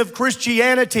version of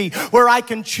Christianity where I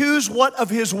can choose what of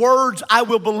his words I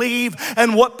will believe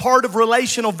and what part of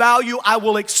relational value I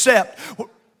will accept.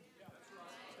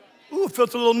 Ooh, I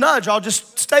felt a little nudge. I'll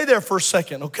just stay there for a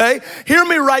second, okay? Hear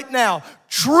me right now.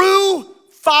 True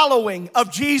following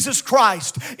of Jesus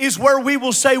Christ is where we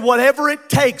will say, whatever it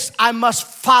takes, I must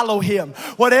follow him.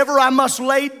 Whatever I must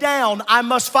lay down, I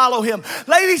must follow him.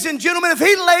 Ladies and gentlemen, if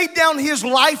he laid down his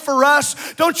life for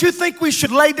us, don't you think we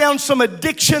should lay down some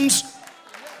addictions?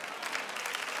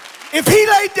 If he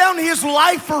laid down his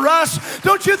life for us,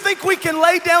 don't you think we can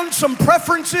lay down some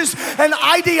preferences and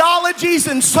ideologies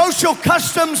and social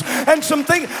customs and some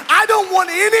things? I don't want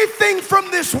anything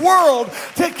from this world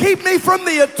to keep me from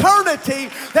the eternity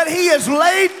that he has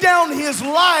laid down his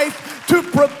life to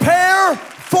prepare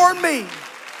for me.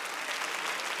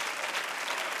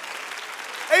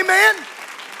 Amen.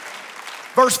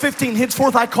 Verse 15,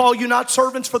 henceforth I call you not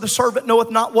servants, for the servant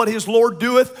knoweth not what his Lord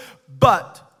doeth,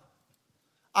 but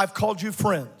I've called you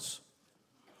friends.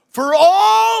 For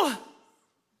all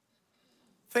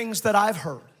things that I've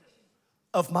heard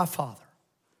of my Father,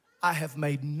 I have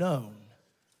made known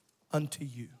unto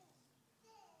you.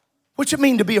 What's it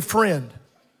mean to be a friend?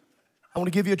 I want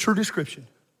to give you a true description.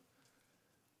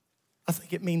 I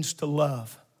think it means to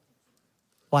love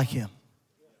like him.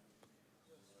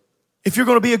 If you're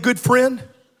going to be a good friend,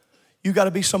 you got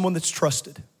to be someone that's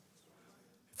trusted.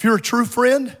 If you're a true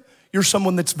friend, you're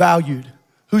someone that's valued,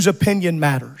 whose opinion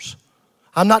matters.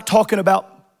 I'm not talking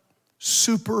about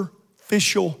superficial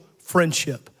superficial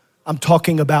friendship. I'm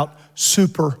talking about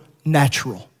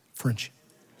supernatural friendship.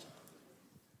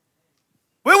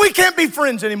 Well, we can't be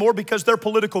friends anymore because their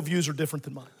political views are different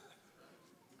than mine.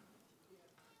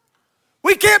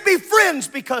 We can't be friends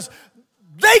because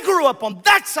they grew up on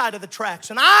that side of the tracks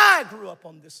and I grew up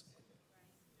on this.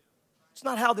 It's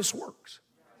not how this works.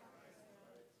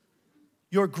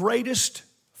 Your greatest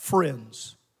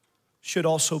friends should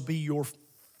also be your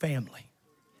family.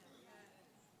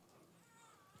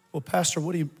 Well, Pastor,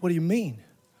 what do you mean?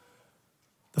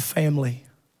 The family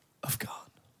of God.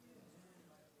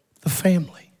 The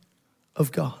family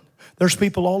of God. There's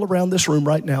people all around this room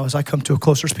right now, as I come to a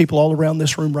close, there's people all around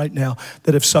this room right now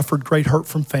that have suffered great hurt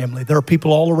from family. There are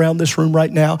people all around this room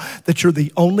right now that you're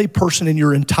the only person in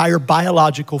your entire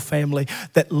biological family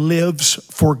that lives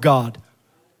for God.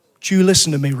 But you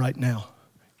listen to me right now.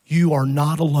 You are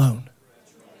not alone.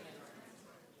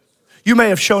 You may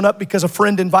have shown up because a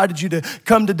friend invited you to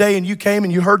come today and you came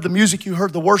and you heard the music, you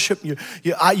heard the worship,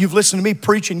 you've listened to me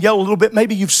preach and yell a little bit.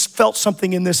 Maybe you've felt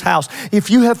something in this house. If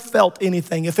you have felt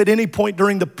anything, if at any point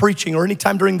during the preaching or any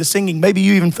time during the singing, maybe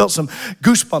you even felt some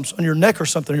goosebumps on your neck or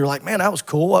something, you're like, man, that was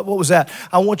cool. What was that?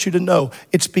 I want you to know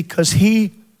it's because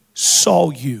he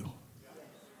saw you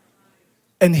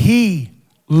and he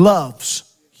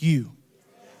loves you.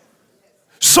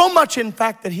 So much, in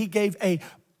fact, that he gave a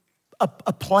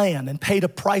plan and paid a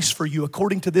price for you.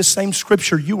 According to this same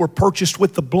scripture, you were purchased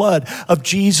with the blood of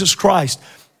Jesus Christ.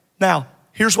 Now,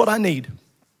 here's what I need.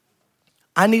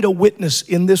 I need a witness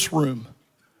in this room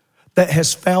that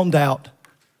has found out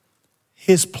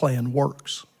his plan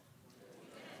works.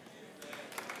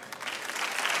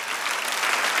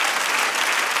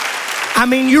 I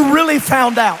mean, you really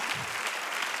found out.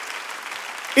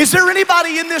 Is there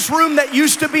anybody in this room that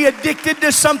used to be addicted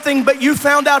to something, but you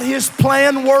found out his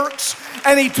plan works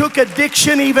and he took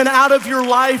addiction even out of your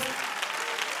life?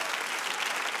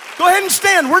 Go ahead and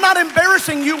stand. We're not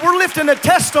embarrassing you. We're lifting a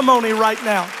testimony right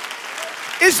now.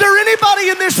 Is there anybody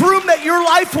in this room that your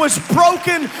life was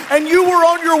broken and you were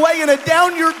on your way in a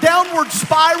downward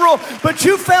spiral, but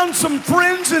you found some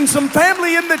friends and some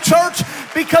family in the church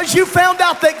because you found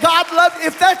out that God loved?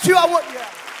 If that's you, I want you.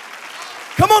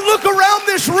 Come on, look around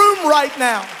this room right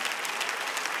now.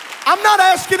 I'm not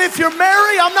asking if you're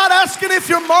Mary. I'm not asking if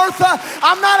you're Martha.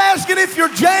 I'm not asking if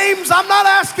you're James. I'm not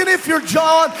asking if you're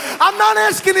John. I'm not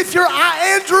asking if you're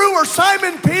Andrew or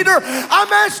Simon Peter.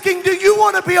 I'm asking, do you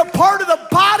want to be a part of the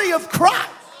body of Christ?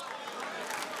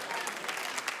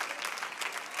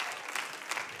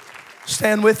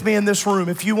 Stand with me in this room.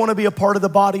 If you want to be a part of the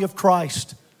body of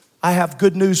Christ, I have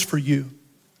good news for you.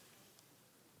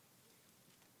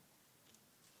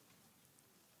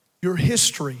 Your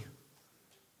history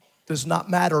does not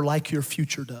matter like your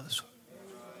future does.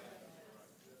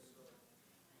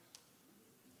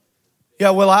 Yeah,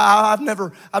 well, I've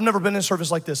never been in a service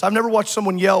like this. I've never watched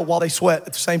someone yell while they sweat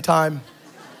at the same time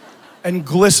and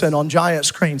glisten on giant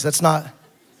screens. That's not.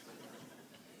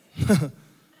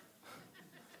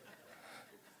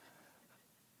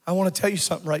 I want to tell you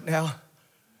something right now.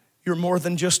 You're more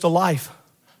than just a life.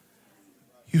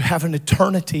 You have an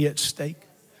eternity at stake.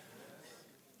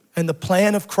 And the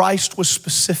plan of Christ was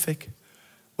specific.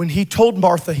 When he told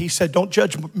Martha, he said, don't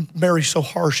judge Mary so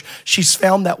harsh. She's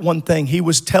found that one thing. He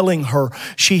was telling her,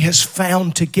 she has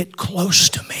found to get close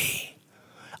to me.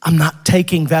 I'm not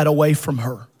taking that away from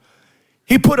her.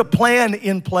 He put a plan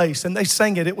in place, and they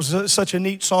sang it. It was such a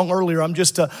neat song earlier. I'm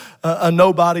just a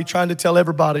nobody trying to tell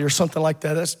everybody or something like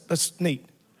that. That's neat.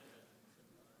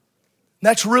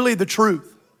 That's really the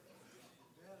truth.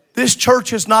 This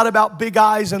church is not about big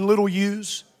I's and little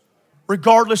U's.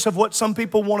 Regardless of what some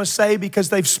people want to say because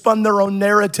they've spun their own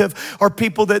narrative, or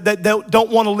people that don't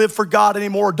want to live for God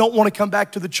anymore, or don't want to come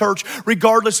back to the church,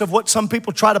 regardless of what some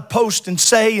people try to post and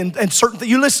say and certain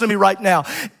things. You listen to me right now.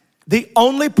 The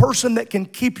only person that can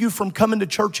keep you from coming to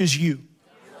church is you.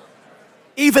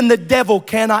 Even the devil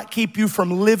cannot keep you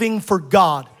from living for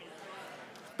God.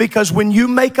 Because when you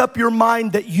make up your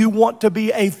mind that you want to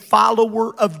be a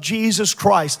follower of Jesus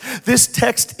Christ, this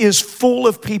text is full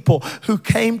of people who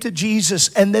came to Jesus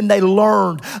and then they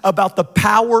learned about the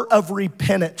power of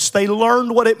repentance. They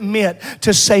learned what it meant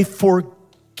to say,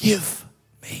 forgive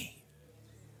me.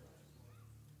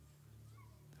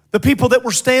 The people that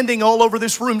were standing all over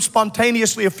this room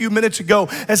spontaneously a few minutes ago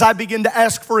as I began to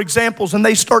ask for examples and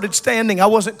they started standing. I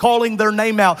wasn't calling their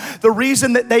name out. The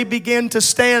reason that they began to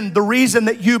stand, the reason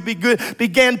that you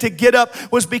began to get up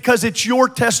was because it's your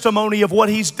testimony of what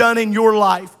he's done in your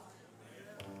life.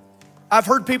 I've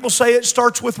heard people say it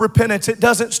starts with repentance. It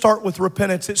doesn't start with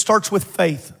repentance. It starts with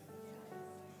faith.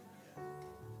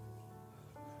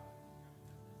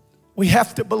 We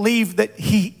have to believe that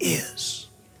He is.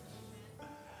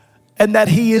 And that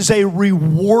He is a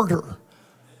rewarder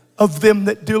of them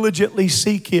that diligently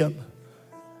seek Him.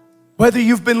 Whether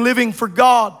you've been living for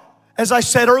God, as I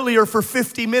said earlier, for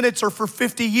 50 minutes or for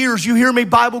 50 years, you hear me,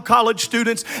 Bible college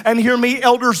students, and hear me,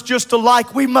 elders just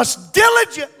alike, we must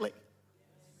diligently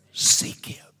seek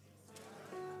Him.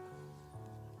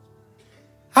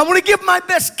 I want to give my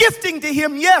best gifting to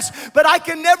Him, yes, but I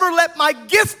can never let my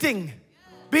gifting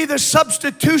be the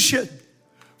substitution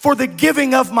for the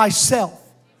giving of myself.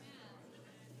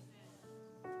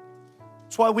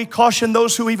 That's why we caution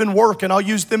those who even work, and I'll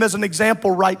use them as an example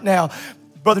right now.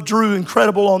 Brother Drew,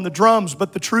 incredible on the drums,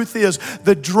 but the truth is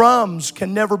the drums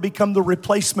can never become the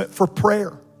replacement for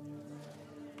prayer.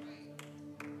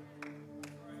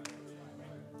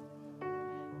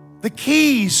 The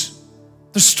keys,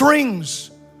 the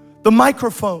strings, the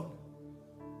microphone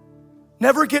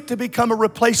never get to become a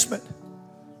replacement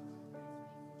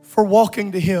for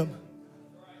walking to Him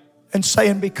and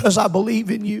saying, because I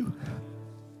believe in You.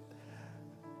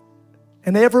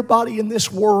 And everybody in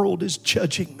this world is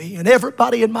judging me. And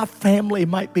everybody in my family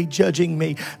might be judging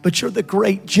me. But You're the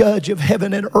great judge of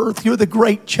heaven and earth. You're the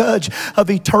great judge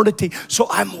of eternity. So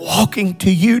I'm walking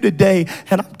to You today.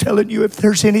 And I'm telling you, if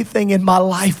there's anything in my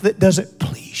life that doesn't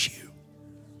please You.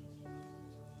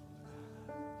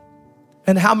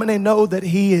 And how many know that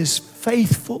He is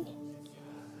faithful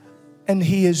and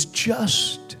He is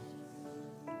just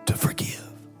to forgive?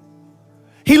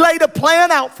 He laid a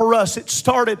plan out for us. It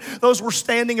started, those were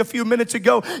standing a few minutes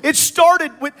ago. It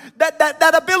started with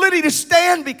that ability to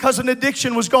stand because an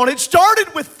addiction was gone. It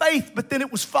started with faith, but then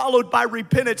it was followed by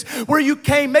repentance. Where you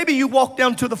came, maybe you walked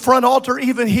down to the front altar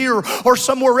even here or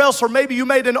somewhere else, or maybe you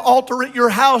made an altar at your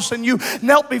house and you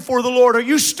knelt before the Lord, or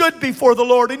you stood before the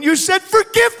Lord and you said,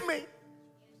 forgive me,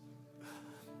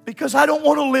 because I don't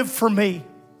want to live for me.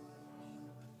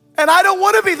 And I don't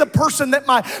want to be the person that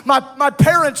my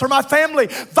parents or my family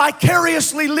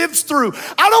vicariously lives through.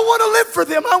 I don't want to live for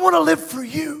them. I want to live for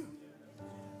You.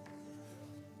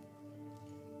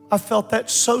 I felt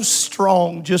that so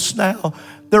strong just now.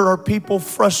 There are people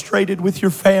frustrated with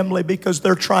your family because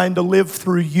they're trying to live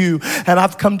through you. And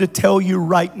I've come to tell you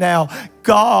right now,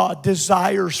 God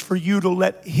desires for you to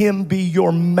let Him be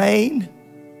your main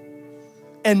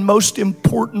and most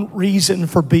important reason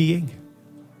for being.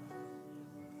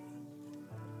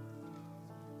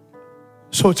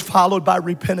 So it's followed by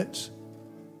repentance.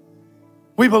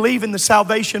 We believe in the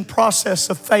salvation process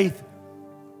of faith.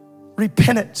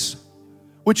 Repentance,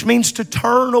 which means to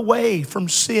turn away from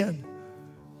sin.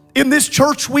 In this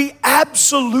church, we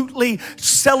absolutely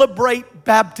celebrate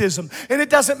baptism. And it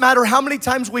doesn't matter how many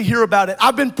times we hear about it.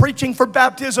 I've been preaching for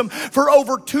baptism for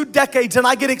over 2 decades, and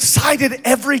I get excited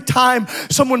every time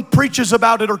someone preaches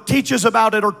about it or teaches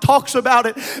about it or talks about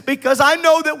it, because I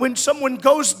know that when someone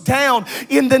goes down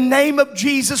in the name of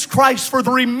Jesus Christ for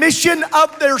the remission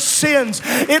of their sins,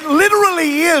 it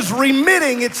literally is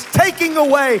remitting, it's taking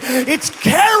away, it's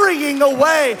carrying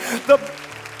away the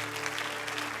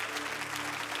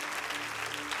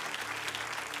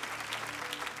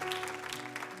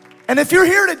And if you're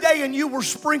here today and you were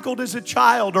sprinkled as a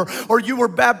child or you were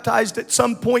baptized at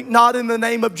some point not in the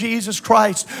name of Jesus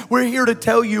Christ, we're here to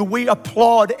tell you we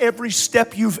applaud every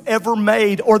step you've ever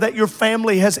made or that your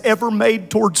family has ever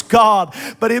made towards God.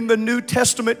 But in the New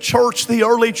Testament church, the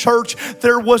early church,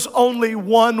 there was only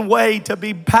one way to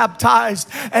be baptized,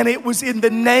 and it was in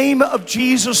the name of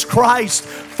Jesus Christ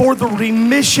for the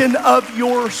remission of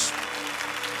your sins.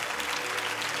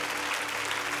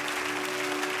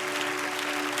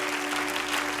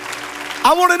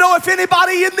 I want to know if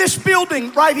anybody in this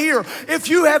building right here, if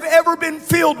you have ever been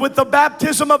filled with the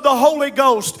baptism of the Holy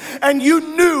Ghost and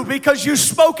you knew because you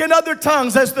spoke in other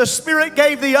tongues as the Spirit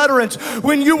gave the utterance.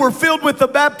 When you were filled with the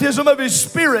baptism of His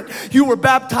Spirit, you were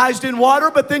baptized in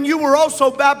water, but then you were also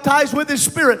baptized with His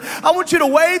Spirit. I want you to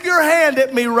wave your hand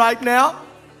at me right now.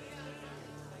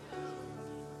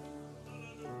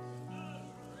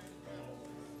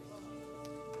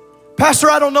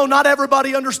 Pastor, I don't know, not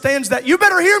everybody understands that. You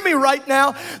better hear me right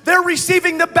now. They're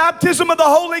receiving the baptism of the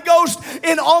Holy Ghost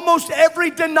in almost every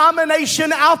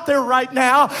denomination out there right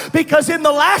now, because in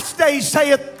the last days,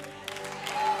 saith,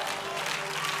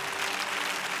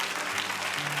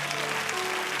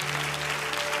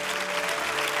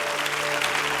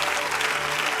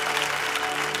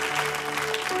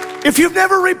 if you've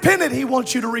never repented, He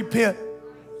wants you to repent.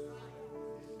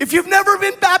 If you've never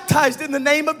been baptized in the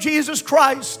name of Jesus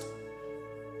Christ,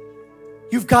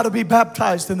 you've got to be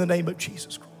baptized in the name of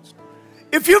Jesus Christ.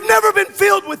 If you've never been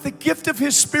filled with the gift of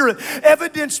His Spirit,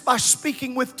 evidenced by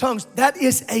speaking with tongues, that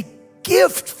is a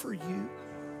gift for you.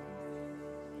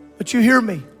 But you hear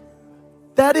me?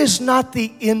 That is not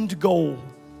the end goal.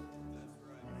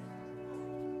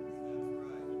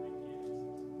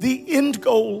 The end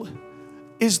goal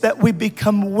is that we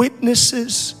become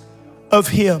witnesses of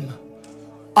Him,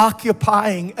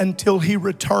 occupying until He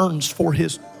returns for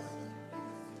His.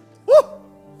 Woo!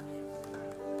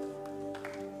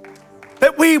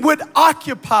 That we would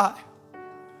occupy.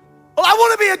 Well, I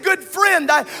want to be a good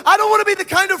friend. I don't want to be the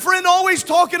kind of friend always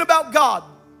talking about God.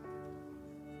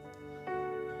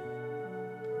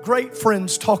 Great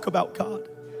friends talk about God.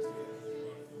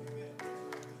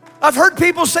 I've heard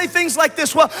people say things like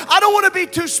this, well, I don't want to be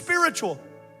too spiritual.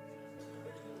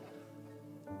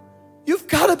 You've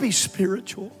got to be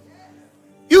spiritual.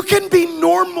 You can be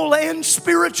normal and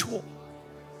spiritual.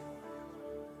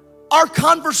 Our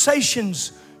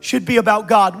conversations should be about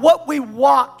God. What we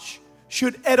watch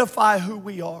should edify who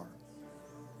we are.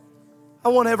 I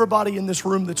want everybody in this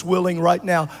room that's willing right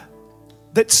now,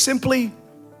 that simply,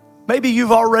 maybe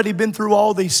you've already been through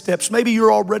all these steps. Maybe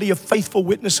you're already a faithful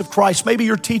witness of Christ. Maybe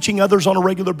you're teaching others on a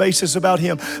regular basis about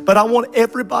Him. But I want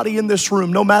everybody in this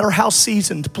room, no matter how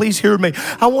seasoned, please hear me.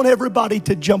 I want everybody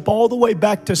to jump all the way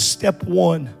back to step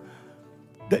one,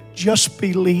 that just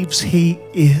believes He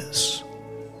is.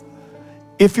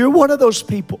 If you're one of those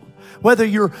people, whether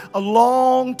you're a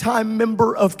long-time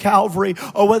member of Calvary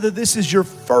or whether this is your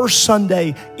first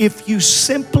Sunday, if you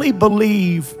simply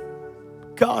believe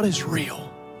God is real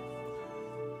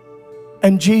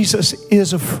and Jesus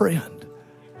is a friend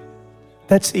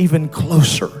that's even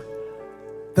closer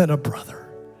than a brother,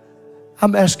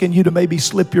 I'm asking you to maybe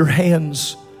slip your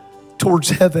hands towards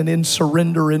heaven in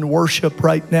surrender and worship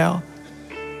right now.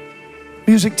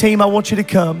 Music team, I want you to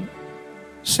come.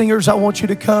 Singers, I want you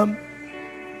to come.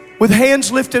 With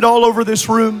hands lifted all over this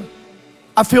room,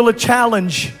 I feel a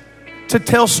challenge to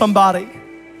tell somebody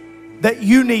that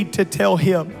you need to tell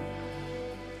Him,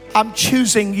 I'm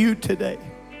choosing you today.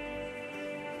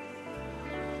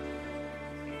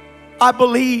 I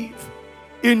believe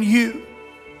in you.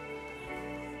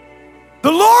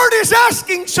 The Lord is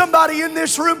asking somebody in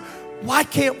this room, why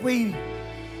can't we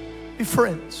be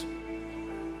friends?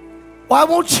 Why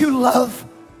won't you love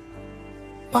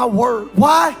my word?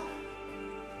 Why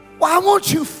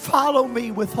won't you follow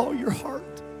me with all your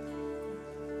heart?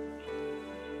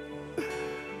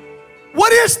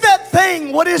 What is that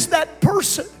thing? What is that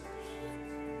person?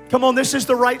 Come on, this is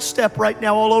the right step right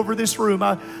now all over this room.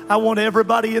 I want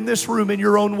everybody in this room in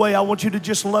your own way. I want you to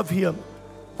just love Him.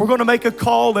 We're going to make a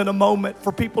call in a moment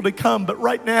for people to come. But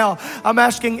right now, I'm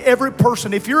asking every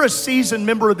person, if you're a seasoned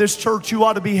member of this church, you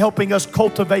ought to be helping us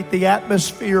cultivate the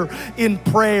atmosphere in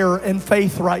prayer and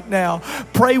faith right now.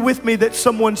 Pray with me that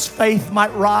someone's faith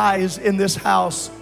might rise in this house.